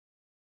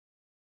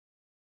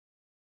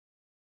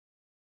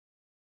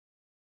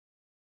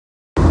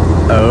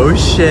Oh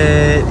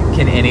shit,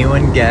 can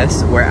anyone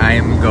guess where I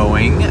am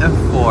going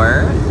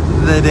for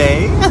the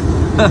day?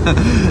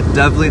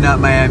 Definitely not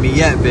Miami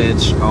yet,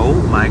 bitch. Oh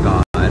my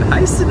god.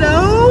 Hi,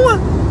 Snow!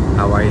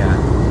 How are ya?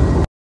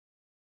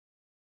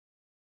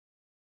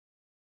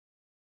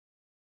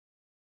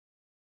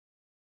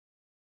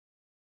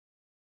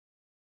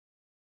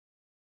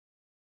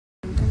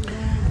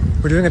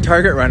 We're doing a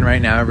Target run right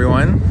now,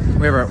 everyone.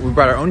 We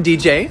brought our own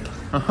DJ.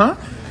 Uh-huh.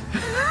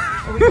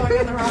 Are we going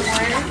on the wrong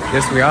way?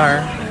 Yes, we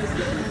are.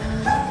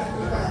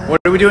 What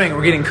are we doing?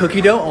 We're getting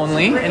cookie dough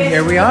only, and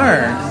here we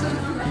are.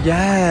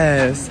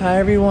 Yes. Hi,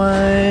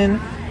 everyone.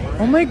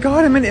 Oh my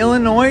god, I'm in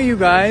Illinois, you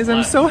guys.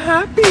 I'm so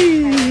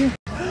happy.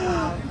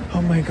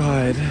 Oh my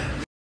god.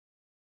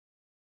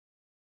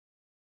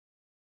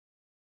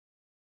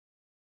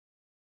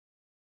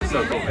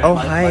 Oh,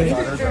 hi.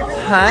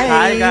 Hi.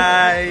 Hi,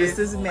 guys. This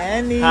is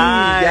Manny.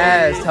 Hi.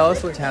 Yes. Tell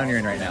us what town you're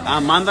in right now.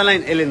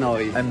 Mandalay,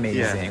 Illinois.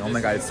 Amazing. Yeah. Oh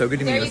my god, it's so good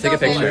to meet you. Let's take a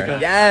There you picture. go.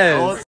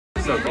 Yes.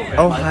 So cool.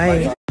 Oh,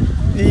 hi.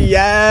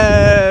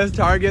 Yes.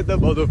 Target the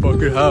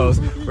motherfucking house.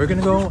 We're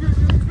gonna go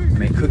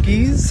make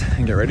cookies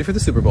and get ready for the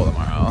Super Bowl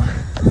tomorrow.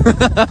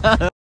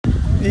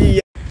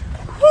 Yeah.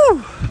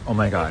 Whew. Oh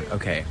my god.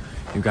 Okay.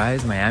 You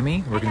guys,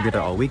 Miami, we're gonna be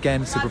there all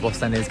weekend. Super Bowl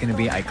Sunday is gonna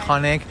be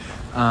iconic.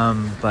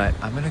 But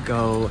I'm gonna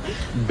go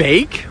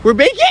bake. We're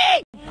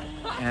baking!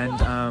 And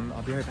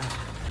I'll be right back.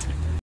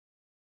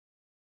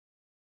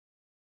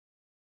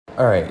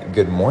 All right,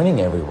 good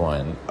morning,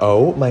 everyone.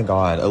 Oh my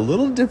god, a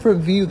little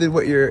different view than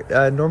what you're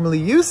normally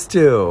used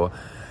to.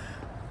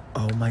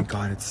 Oh my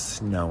god, it's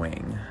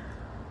snowing.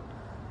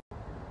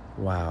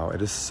 Wow,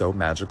 it is so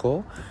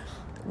magical.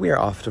 We are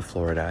off to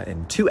Florida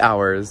in 2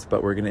 hours,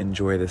 but we're gonna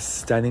enjoy this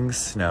stunning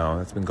snow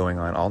that's been going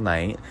on all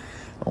night.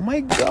 Oh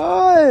my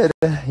god!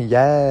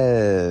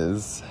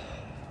 Yes!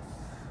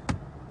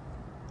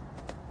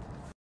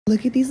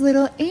 Look at these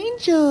little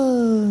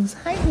angels!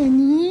 Hi,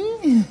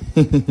 honey!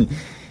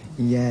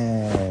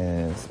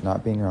 Yes!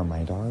 Not being around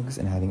my dogs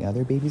and having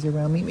other babies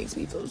around me makes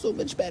me feel so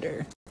much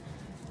better.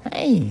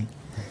 Hi!